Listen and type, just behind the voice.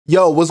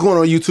Yo, what's going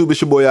on YouTube?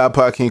 It's your boy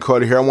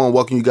iPodKingCarter here. I want to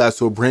welcome you guys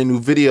to a brand new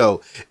video.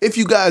 If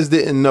you guys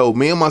didn't know,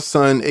 me and my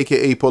son,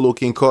 aka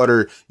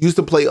PoloKingCarter, used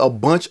to play a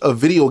bunch of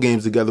video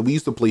games together. We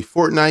used to play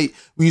Fortnite,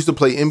 we used to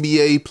play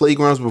NBA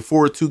Playgrounds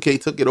before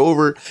 2K took it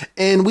over,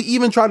 and we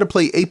even tried to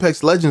play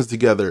Apex Legends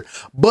together.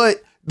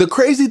 But the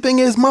crazy thing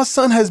is, my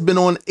son has been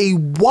on a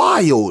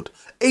wild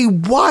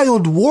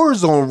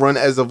Warzone run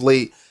as of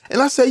late,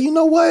 and I said, you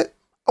know what?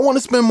 I want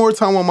to spend more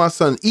time with my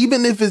son,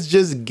 even if it's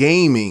just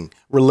gaming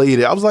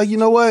related. I was like, you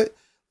know what?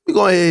 We're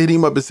going to hit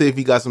him up and see if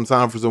he got some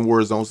time for some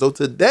Warzone. So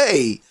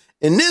today,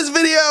 in this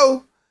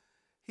video,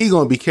 he's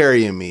going to be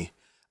carrying me.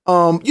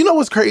 You know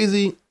what's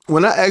crazy?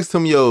 When I asked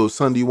him, yo,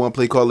 son, do you want to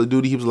play Call of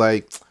Duty? He was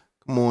like,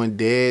 come on,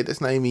 dad. That's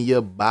not even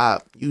your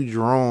bop. You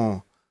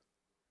drawn.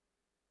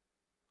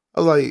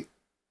 I was like,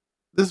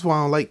 this is why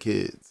I don't like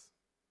kids.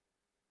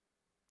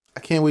 I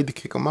can't wait to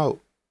kick them out.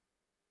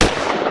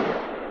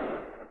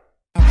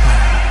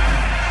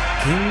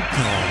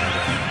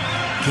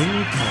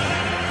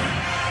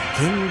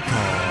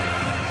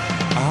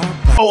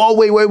 Oh,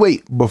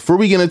 wait. Before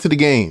we get into the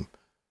game,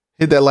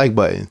 hit that like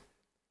button.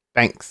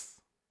 Thanks.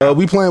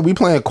 We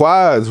playing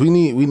quads. We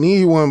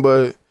need one,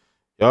 but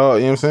y'all,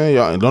 you know what I'm saying?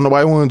 Y'all don't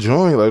nobody want to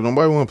join. Like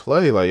nobody want to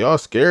play. Like y'all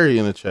scary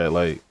in the chat.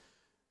 Like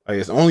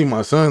it's only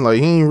my son. Like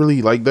he ain't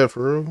really like that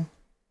for real.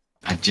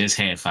 I just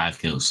had 5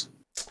 kills.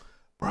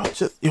 Bro,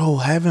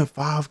 having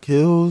 5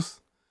 kills.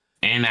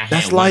 And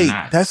that's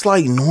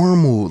like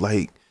normal.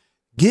 Like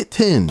get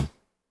 10.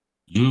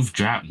 You've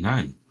dropped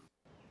none.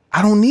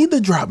 I don't need to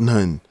drop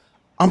none.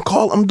 I'm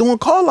doing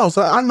call outs.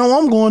 I know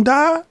I'm gonna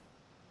die.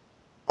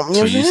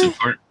 So you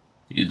support?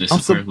 You the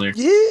support player?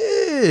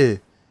 Yeah.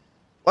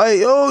 Like,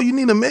 yo, you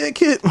need a med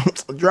kit?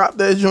 Drop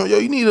that joint. Yo,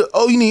 you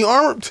need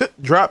armor?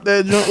 Drop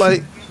that joint.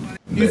 Like,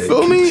 you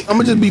feel me? I'm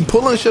gonna just be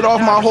pulling shit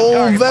off my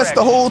whole vest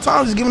the whole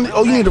time. Just giving.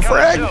 Oh, you need a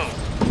frag?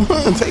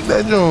 Take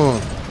that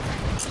joint.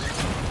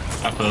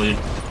 I feel you.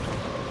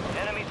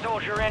 Enemy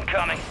soldier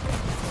incoming.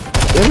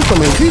 There's so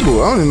many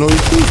people. I don't even know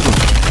these people.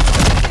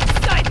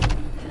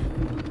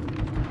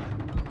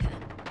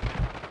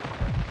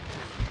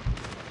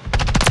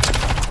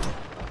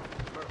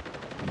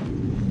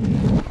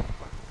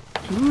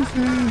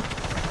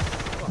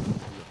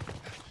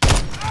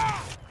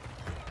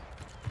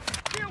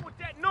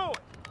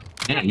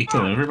 Damn, you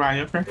kill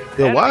everybody up there?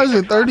 Yo, why is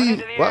it 30?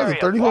 Why is it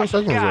 30 whole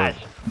seconds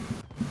left?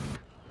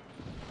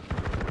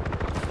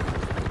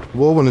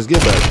 Well, when it's get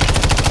back.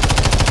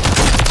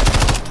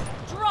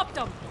 Dropped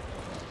them.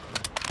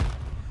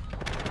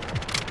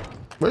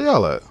 Where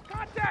y'all at?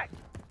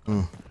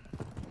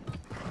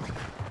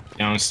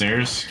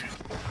 Downstairs.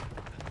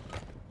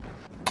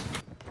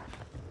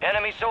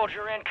 Enemy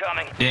soldier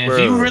incoming. Yeah, if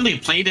you really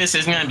play this,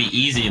 it's gonna be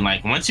easy.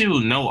 Like once you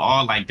know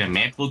all like the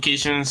map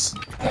locations.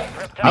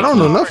 I don't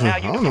know nothing. I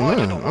don't know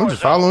nothing. I'm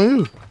just following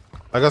you.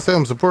 Like I said,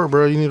 I'm support,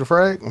 bro. You need a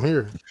frag? I'm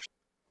here.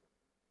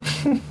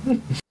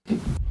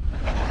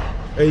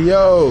 Hey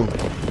yo.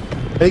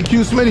 Hey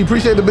Q Smitty,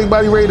 appreciate the big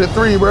body rated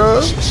 3,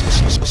 bro.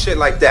 Shit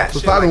like that.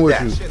 What's happening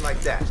with you? Shit like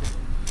that.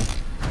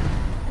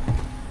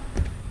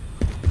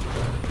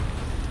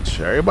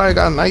 Sure, everybody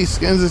got nice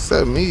skins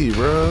except me,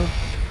 bro.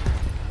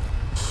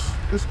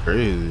 It's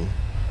crazy.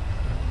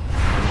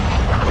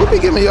 Who be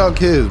giving y'all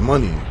kids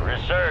money?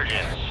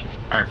 Resurgence.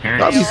 Our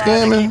parents. Y'all be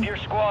scamming. Keep your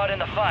squad in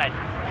the fight.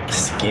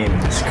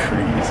 Scamming is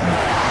crazy.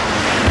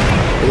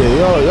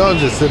 Yeah, y'all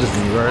just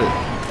citizens,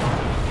 right?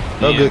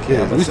 Y'all good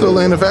kids. We still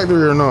in the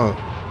factory or no?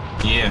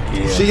 Yeah.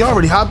 Shit, y'all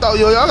already hopped out.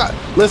 Yo, y'all got,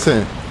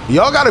 listen,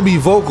 y'all gotta be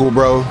vocal,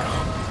 bro.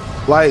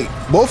 Like,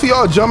 both of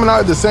y'all jumping out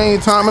at the same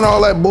time and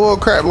all that bull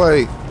crap,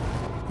 like,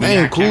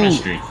 man, cool.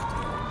 Chemistry.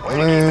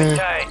 Man,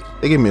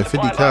 they gave me a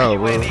 50 cal,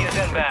 bro.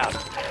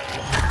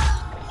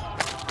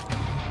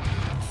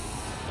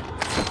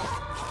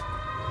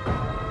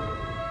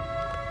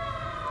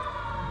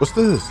 What's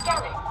this?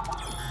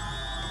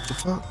 What the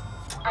fuck?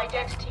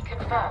 Identity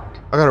confirmed.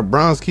 I got a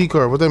bronze key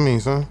card. What that mean,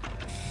 son?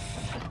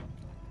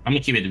 I'm gonna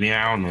keep it to me.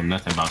 I don't know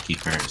nothing about key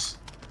cards.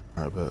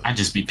 All right, bet. I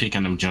just be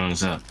picking them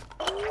Jones up.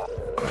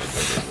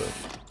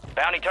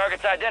 Bounty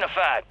targets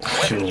identified.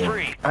 Weapons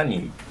free. I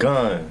need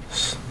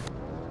guns.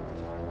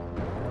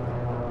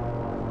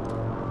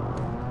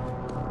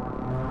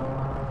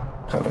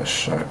 Have a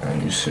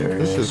shotgun, you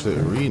serious? This just said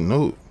read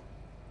note.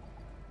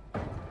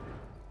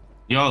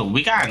 Yo,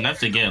 we got enough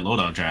to get a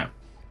loadout drop.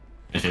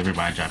 If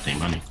everybody dropped their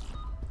money.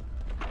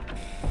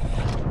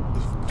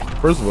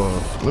 First of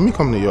all, let me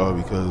come to y'all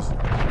because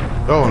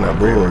y'all on that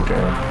board.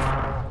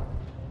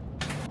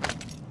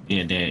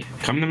 Yeah, Dad.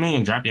 Come to me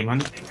and drop your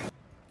money.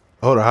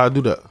 Hold on, how I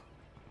do that?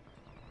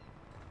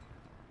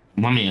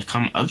 Want me to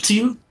come up to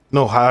you?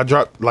 No, how I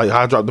drop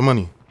the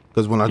money.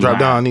 Because when I drop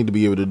down, I need to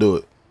be able to do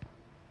it.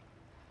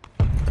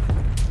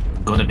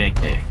 Go to back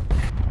there.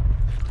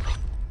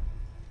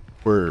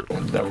 Word.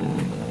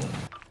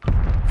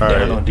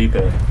 Alright. On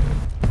D-pad.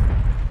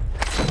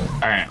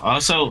 Alright,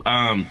 also,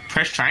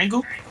 press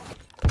triangle.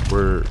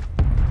 Word.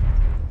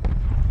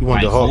 You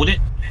want like, to hold it?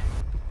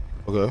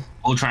 Okay.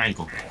 Hold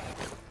triangle.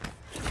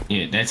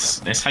 Yeah,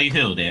 that's how you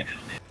heal that.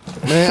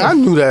 Man, I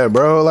knew that,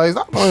 bro. Like,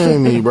 stop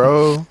playing me,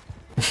 bro.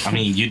 I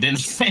mean, you didn't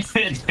say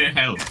it.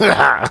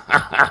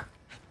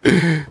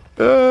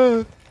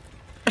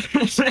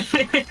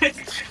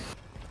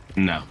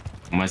 No.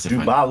 Unless if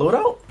You buy a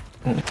loadout?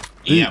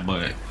 yeah,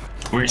 but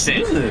we're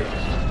safe.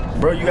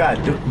 Bro, you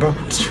gotta do, bro.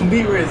 To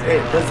me, where is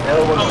it? That's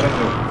L1.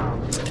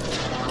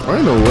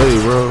 Ain't no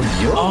way, bro.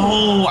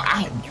 Oh,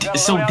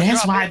 so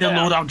that's why the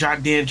loadout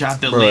dropped in,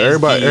 dropped the Bro,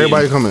 last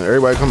everybody coming.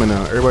 Everybody coming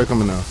now. Everybody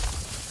coming now.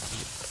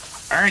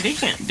 Alright, they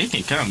can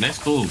come. That's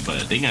cool,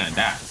 but they gonna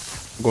die.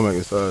 I'm going back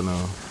inside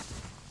now.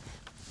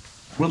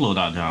 What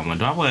loadout do I want?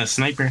 Do I want a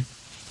sniper?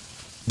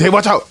 Dave,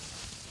 watch out.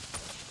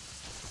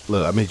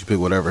 Look, I made you pick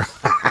whatever.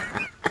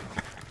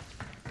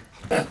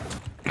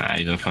 Not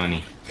even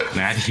funny.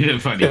 Not even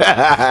funny.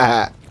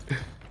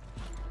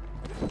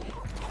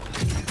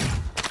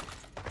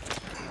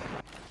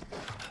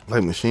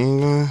 Like machine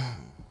gun?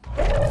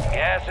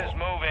 Gas is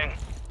moving.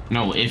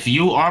 No, if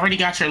you already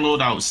got your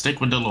loadout, stick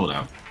with the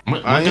loadout.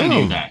 What gun do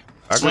you got?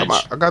 I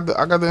got the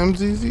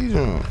MTZ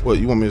joint. What,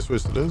 you want me to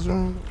switch to this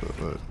joint?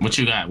 What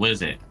you got? What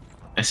is it?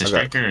 That's a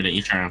striker or the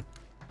E-Tron?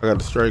 I got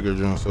the striker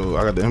joint, so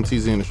I got the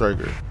MTZ and the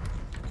striker.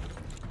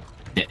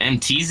 The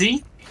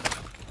MTZ?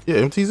 Yeah,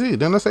 MTZ.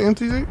 Didn't I say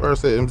MTZ? Or I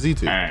said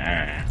MZ2?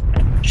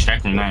 Alright.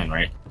 Striker 9,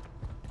 right?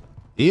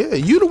 Yeah,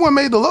 you the one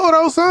made the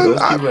loadout, son.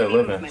 Let's keep it at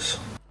 11.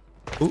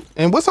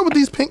 And what's up with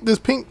this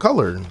pink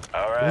color?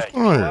 All right, What's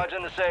going on? squad's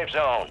in the safe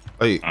zone.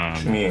 Like,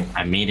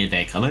 I made it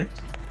that color.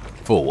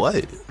 for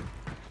what?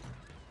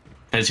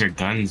 Because your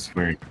guns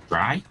were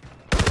dry?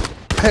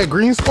 I had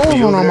green skulls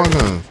on all my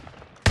guns.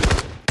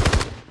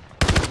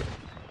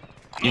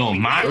 Yo,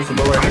 mine. There's a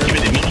bow right I'm here.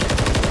 giving it to me.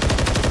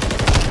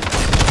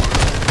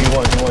 He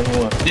won.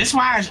 This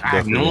why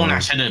I've known I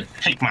should have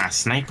picked my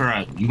sniper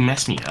up. You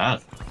messed me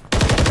up.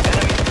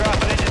 Enemies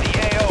dropping into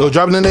the AO. Yo,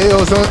 dropping in the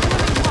AO, son.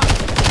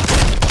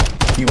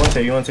 You want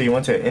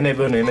to. In that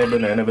building. Enemies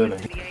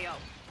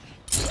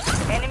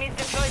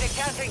deployed a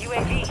counter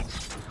UAV.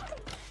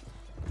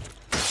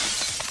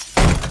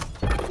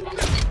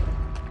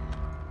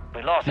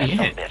 We lost that son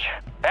of a bitch.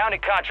 Bounty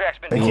contract's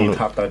I been think he moved.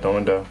 popped out the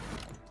window.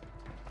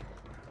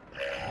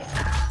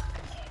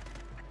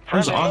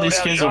 There's all these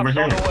Loadout kids over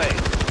drops on here. the way.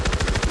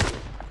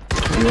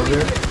 You over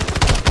there?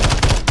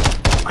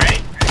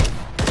 Great.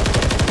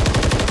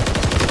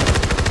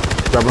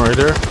 Dropping right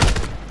there.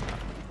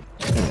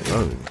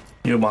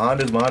 You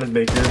behind us back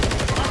here.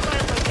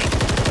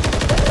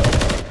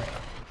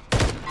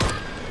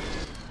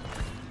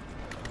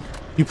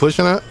 You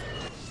pushing that?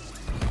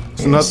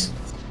 It's Yes.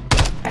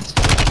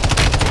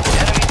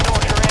 Enemy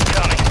soldier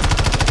incoming.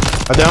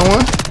 a down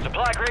one.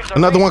 Supply crates are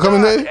Another one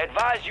coming restocked. there?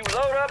 Advise you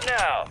load up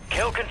now.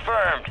 Kill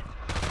confirmed.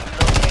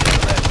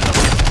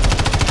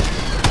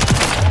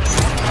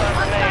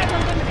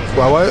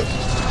 Why what?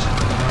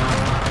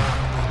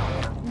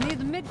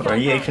 Bro,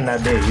 he actually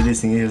not dead. He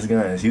just seen his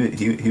guns.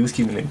 He was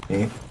keeping it.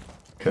 Yeah.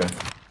 Okay.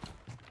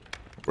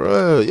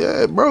 Bro,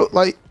 yeah, bro.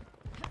 Like,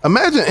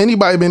 imagine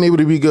anybody being able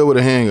to be good with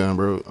a handgun,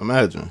 bro.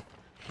 Imagine.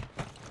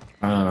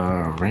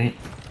 Right.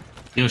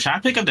 Yo, should I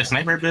pick up the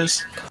sniper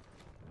biz?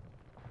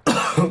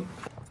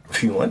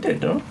 If you want that,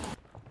 though.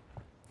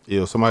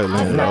 Yo, somebody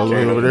landed all the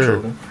way over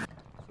there.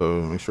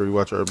 So make sure you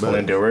watch our back.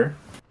 Landed where?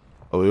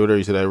 Oh, over there,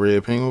 you see that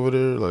red ping over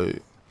there?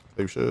 Like,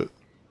 type shit.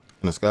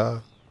 In the sky.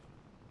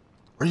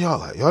 Where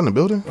y'all at? Y'all in the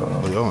building?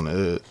 Oh, y'all on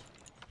the edge.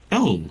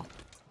 Yo.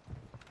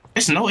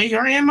 There's no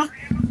AR ammo? I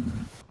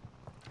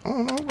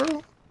don't know,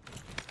 bro.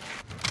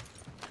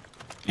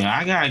 Yeah,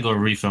 I gotta go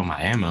refill my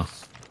ammo.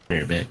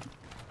 Very bad.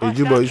 Hey,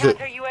 you boy, you said.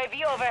 Counter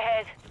UAV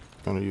overhead.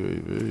 On the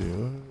UAV,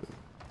 what?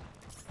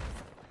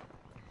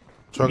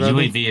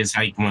 UAV is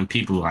like when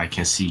people I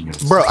can see you.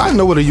 Bro, I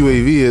know what a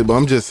UAV is, but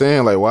I'm just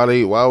saying, like, why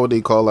would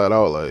they call that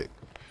out? Like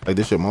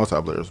this shit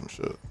multiplayer or some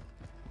shit.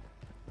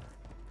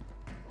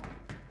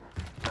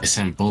 It's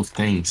in both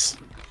things.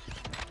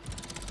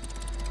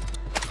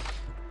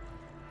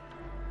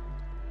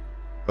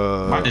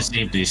 I'm about to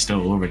see if they're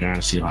still over there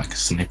and see if I can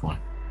snipe one.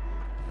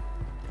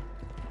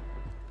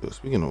 Yo,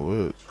 speaking of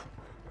which.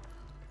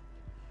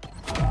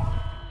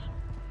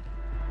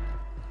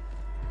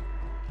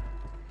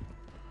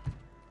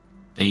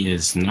 They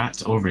is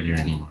not over there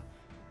anymore.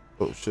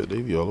 Oh shit,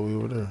 they be all the way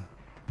over there.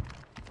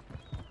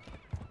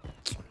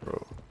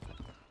 Bro.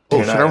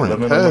 Oh shit, I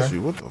ran past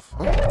you. What the fuck?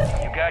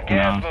 You got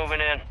gas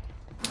moving in.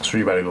 So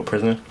you about to go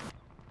prison?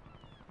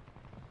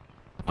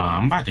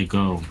 I'm about to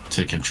go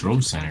to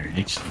control center,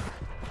 actually.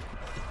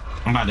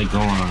 I'm about to go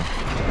on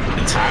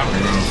the tower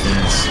real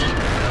fast.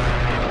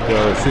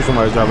 Yo, see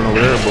somebody driving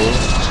over there, boy.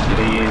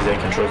 He is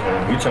at control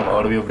center. You talking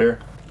all the way over there?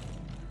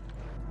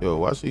 Yo,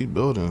 watch these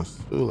buildings.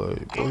 Feel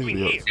like, boy,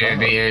 Yeah,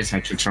 they is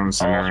at control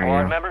center All right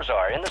squad now. members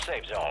are in the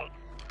safe zone.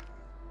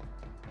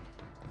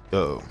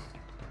 Yo,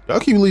 y'all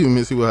keep leaving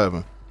me. See what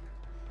happened.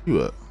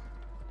 You up?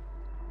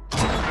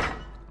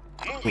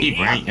 He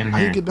right in How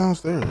you there. get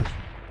downstairs?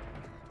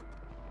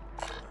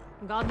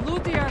 Got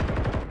loot here.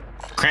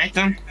 Crack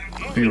them?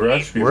 Be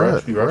rush. Where?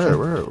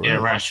 Yeah,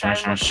 rush.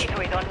 Gateway's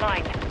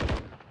online.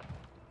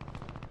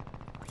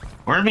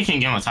 Or we can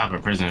get on top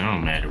of prison. It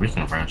don't matter. We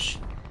can rush.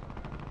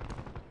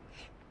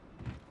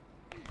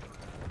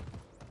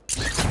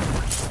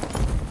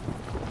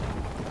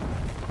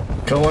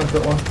 Kill one,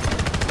 kill one.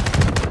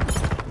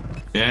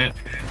 Yeah.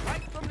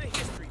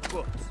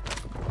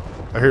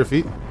 I hear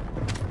feet.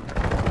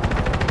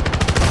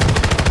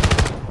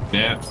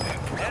 Yeah.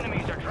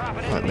 Enemies are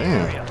dropping into Oh, the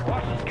damn. area.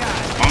 Watch the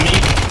skies. On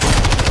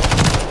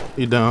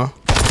me. He down.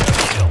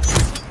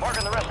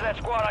 Marking the rest of that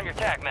squad on your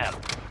tac map.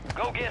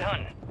 Go get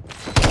hunting.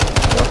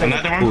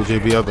 Another one. Cool,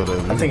 JB out there.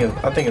 I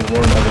think it's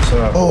one on the other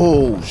side.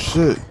 Oh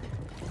shit.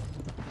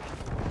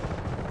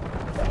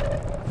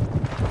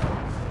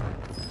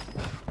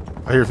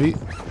 I hear feet.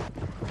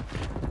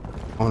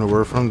 I don't know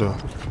where from though.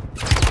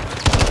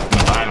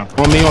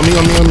 On me.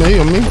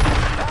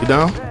 You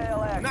down?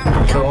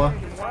 Kill one.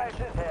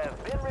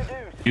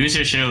 Use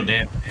your shield,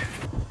 Dad.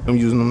 I'm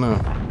using them now.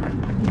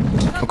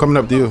 I'm coming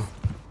up to you.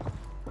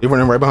 They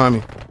running right behind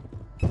me.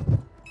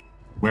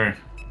 Where?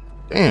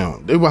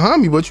 Damn, they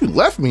behind me, but you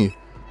left me.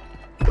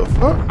 The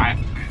fuck?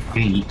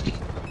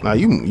 Nah,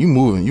 you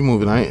moving. You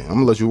moving. I'm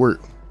gonna let you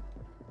work.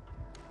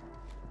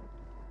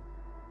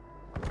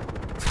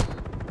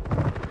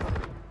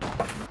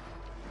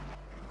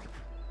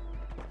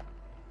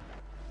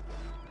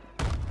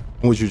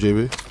 I'm with you,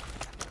 JB.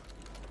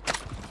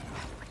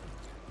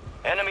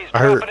 Enemies I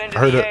heard dropping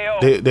into the AO.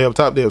 that. They up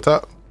top. They up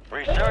top.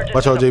 Resurgence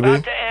Watch out, is JB.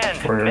 about to end.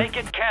 Where? Make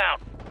it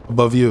count.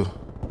 Above you.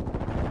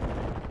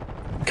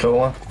 Kill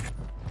one.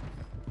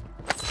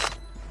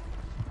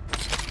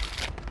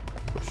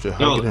 Shit,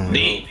 how Yo, get in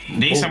here?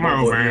 they somewhere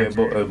over here.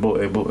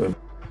 Boat.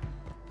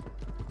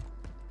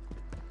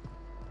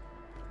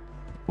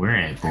 Where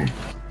at, bro?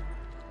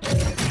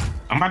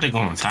 I'm about to go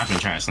on top and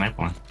try to snipe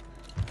one.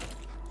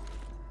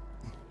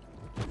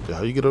 Yeah,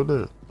 how you get up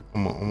there?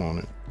 I'm on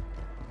it.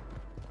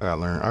 I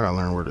gotta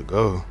learn where to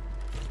go.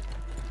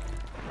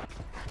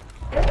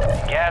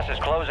 Gas is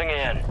closing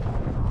in.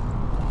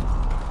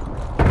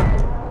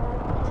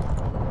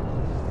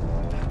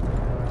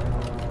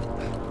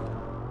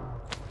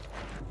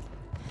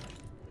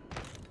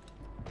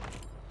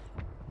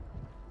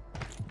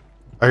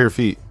 I hear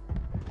feet.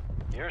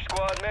 Your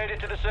squad made it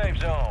to the safe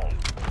zone.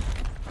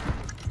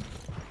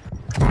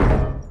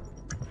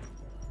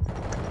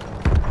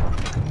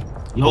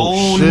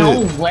 Oh, shit.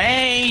 no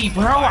way,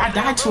 bro. I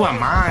died to a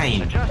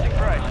mine. Adjusting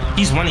prices.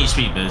 He's 1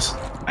 HP, biz.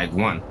 Like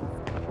 1.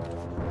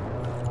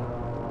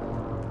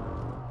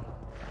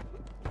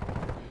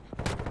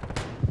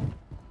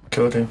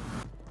 Killed him.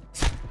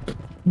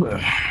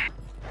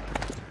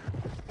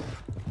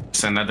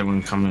 It's another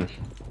one coming.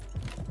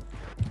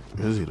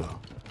 Where is he though?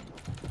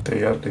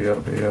 They up. Your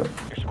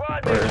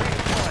squad made it to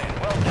the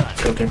point. Well done.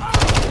 Killed him.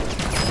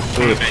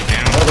 Put it back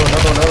down.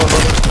 Another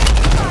one.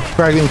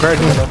 Crack him.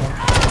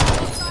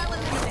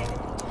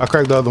 I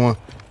cracked the other one.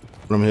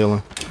 But I'm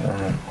healing.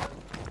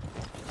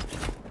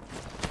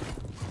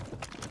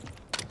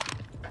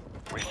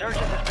 Resurgence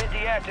has been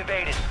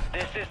deactivated.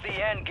 This is the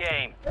end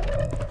game.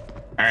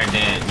 Alright,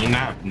 Dad. You're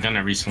not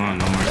gonna respawn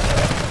no more.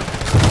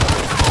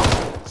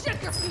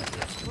 Check your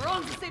feet. We're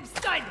on the same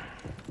side.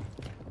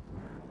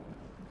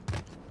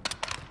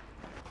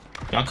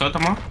 Y'all killed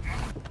them all?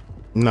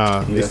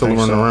 Nah, Yeah, they still I think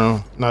running so.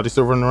 around. Nah, they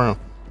still running around.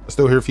 I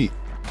still hear feet.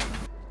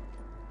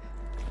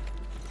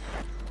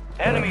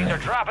 Enemies are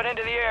dropping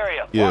into the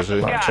area. Yeah, Watch the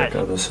sure. Check skies.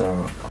 the other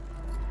side.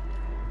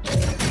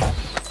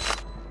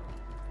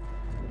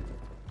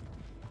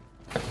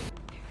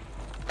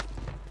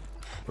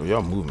 Bro,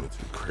 y'all moving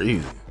too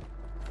crazy.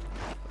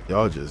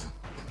 Y'all just.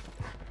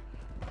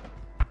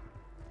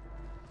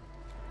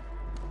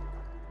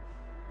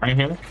 Right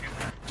here.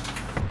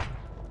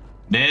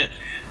 Dead.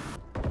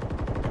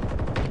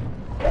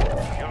 You're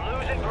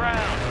losing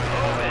ground.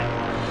 Move it.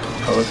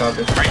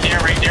 Helicopter. Right there,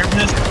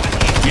 biz.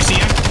 You see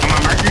him? On my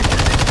marker?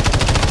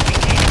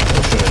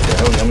 Oh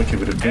shit, I'm gonna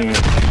keep it a beam.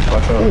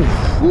 Watch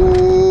out.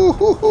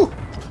 Ooh.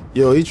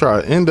 Yo, he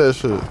tried to end that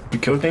shit. You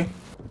killed him?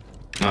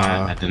 No,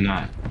 I did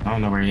not. I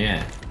don't know where he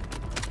at.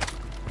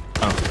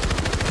 Oh.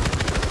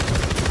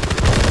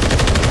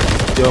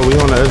 Yo, we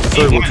on the edge of the He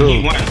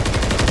circle won. too.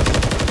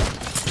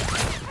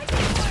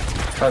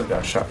 I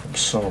got shot from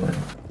somewhere.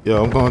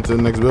 Yo, I'm going to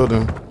the next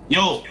building.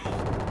 Yo,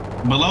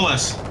 below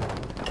us.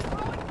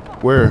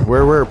 Where?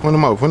 Point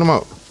him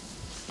out.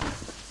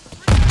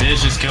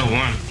 Biz just killed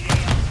one.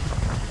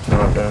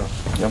 No, I'm down.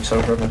 Yeah, I'm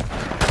self-ripping.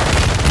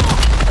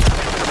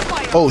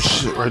 Oh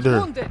shit, right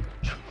there.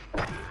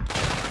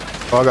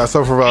 Oh, I got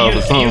self revive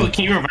or something.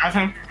 Can you revive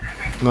him?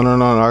 No.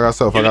 I got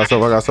self.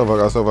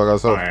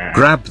 Alright.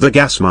 Grab the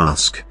gas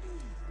mask.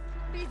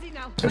 Busy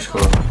now. That's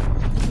cool.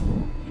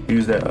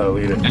 Use that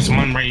leader. There's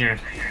one right here.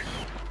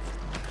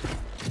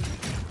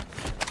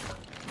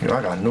 Yo,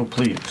 I got no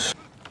pleats.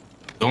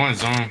 Go in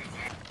zone.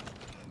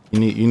 You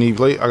need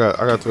plate? I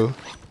got two.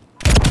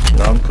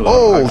 No, I'm cool.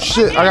 Oh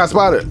shit, I got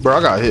spotted. Bro,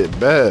 I got hit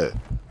bad.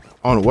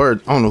 On the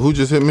word. I don't know who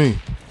just hit me.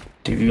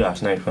 Dude, you got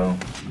sniped, phone.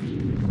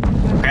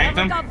 Cracked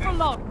him. Stop for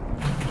long.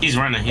 He's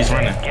running.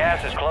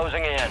 Gas is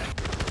closing in.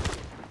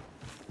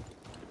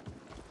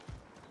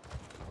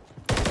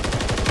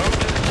 Move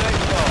to the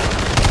safe zone.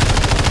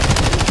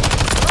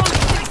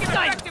 Take it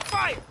back to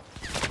fire.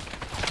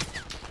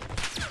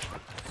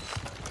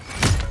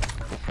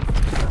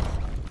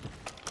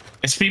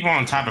 It's people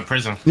on top of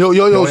prison.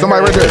 Yo,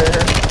 somebody right there.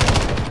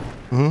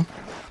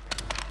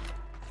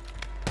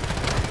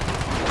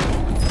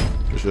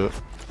 For sure.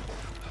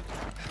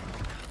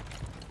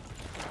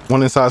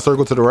 One inside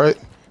circle to the right.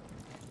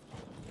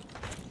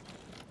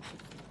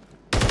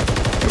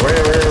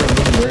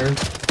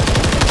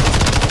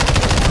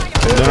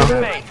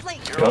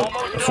 You're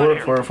almost done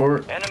here.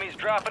 Forward. Enemies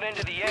dropping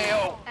into the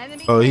AO.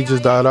 Oh, he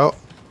just died out.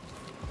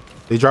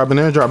 They dropping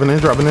in.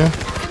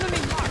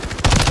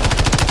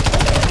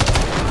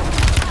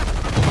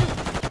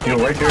 You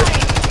right there.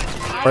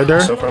 Right there.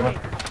 So far, man.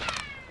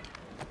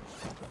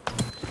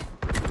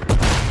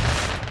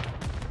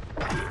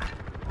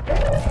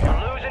 You're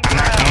losing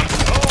ground.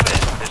 Move it.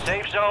 The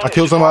safe zone I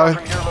killed is far somebody.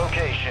 from your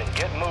location.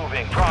 Get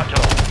moving.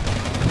 Pronto.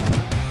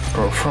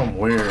 Bro, from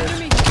where?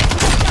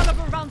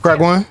 Crack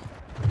one.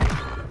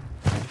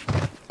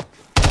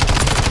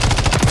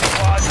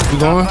 You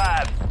going?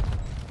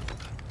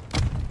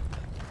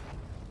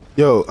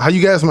 Yo, how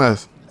you gas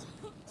mask?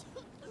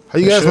 How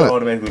you gas mask?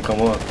 Automatically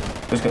come on.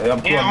 On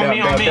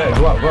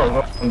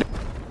me.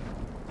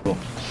 Go.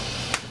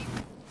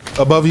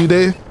 Above you,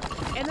 Dave?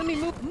 Enemy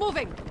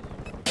moving.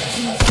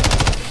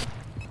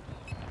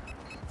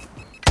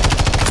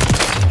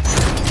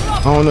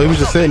 I don't know. He was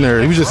just sitting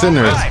there. Let's go.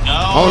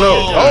 Oh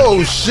no.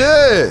 Oh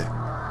shit.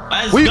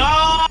 Let's We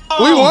go.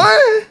 We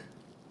won?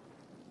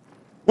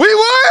 We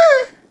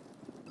won?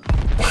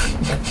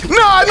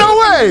 No, no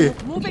way.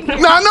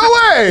 No, no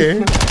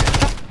way.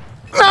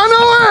 No, no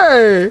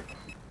way.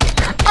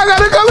 I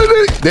gotta go to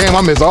the. Damn,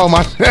 I missed all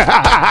my.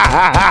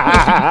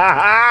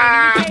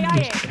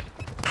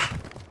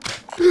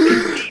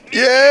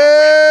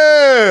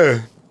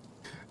 Yeah.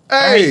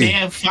 Hey.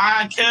 Damn,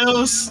 5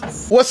 kills.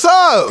 What's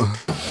up?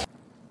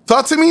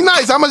 Talk to me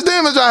nice. How much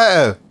damage I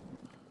have?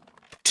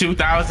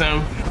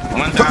 2,000,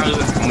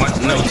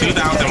 1,000, no,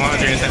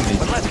 2,170.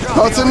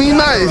 Talk to me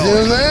nice, you know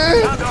what I'm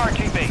saying? Down to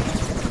RTB.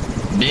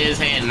 Biz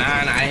had 9,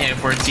 I had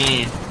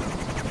 14.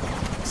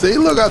 See,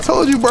 look, I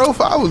told you, bro,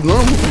 if I was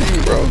normal for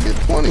you, bro, get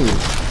 20.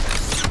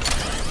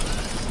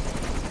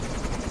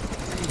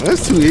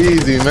 That's too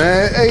easy,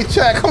 man. Hey,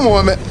 chat, come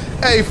on, man.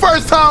 Hey,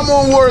 first time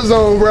on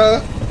Warzone,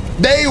 bro.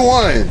 Day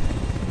one.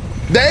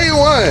 Day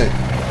one.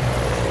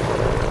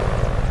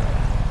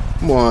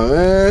 Come on,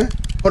 man.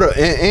 Hold up,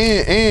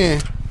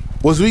 and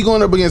was we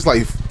going up against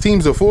like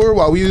teams of 4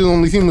 while we was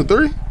only team of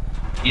 3?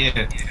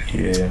 Yeah.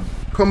 Yeah.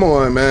 Come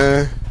on,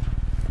 man.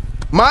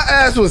 My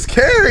ass was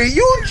carried.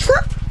 You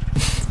trip.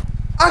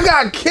 I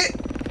got kicked.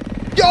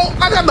 Yo,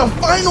 I got the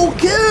final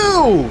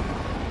kill.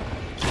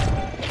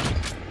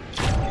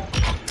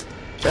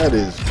 That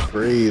is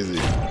crazy.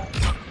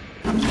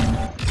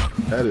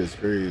 That is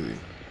crazy.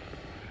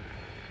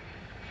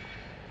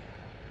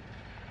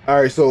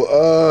 All right,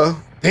 so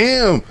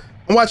damn,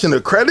 I'm watching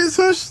the credits.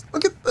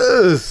 Look at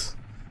this.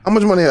 How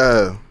much money I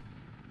have?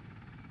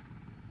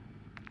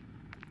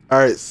 All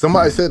right,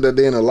 somebody said that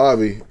they in the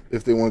lobby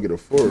if they want to get a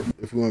 4,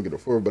 if we want to get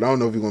a 4, but I don't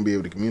know if we're gonna be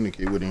able to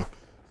communicate with him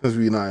since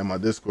we're not in my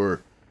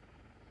Discord.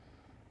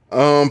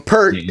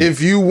 Perk,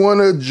 if you want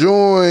to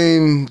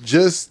join,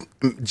 just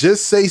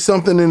say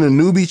something in the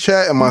newbie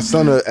chat, and my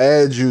son will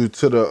add you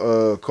to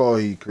the call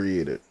he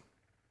created.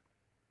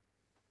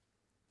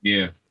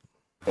 Yeah.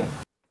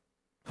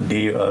 Do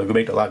you go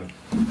make the lobby?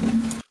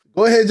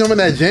 Go ahead, jump in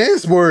that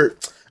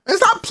Jansport. Man,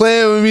 stop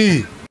playing with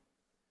me.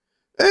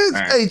 Man,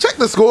 right. Hey, check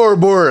the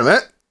scoreboard,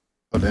 man.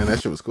 Oh, damn,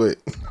 that shit was quick.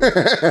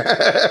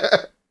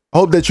 I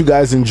hope that you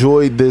guys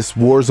enjoyed this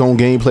Warzone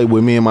gameplay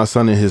with me and my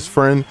son and his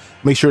friend.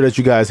 Make sure that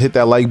you guys hit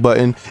that like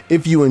button.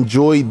 If you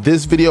enjoyed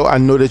this video, I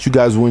know that you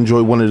guys will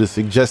enjoy one of the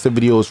suggested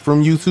videos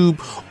from YouTube,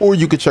 or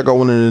you could check out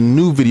one of the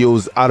new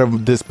videos out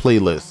of this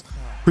playlist.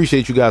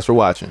 Appreciate you guys for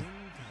watching.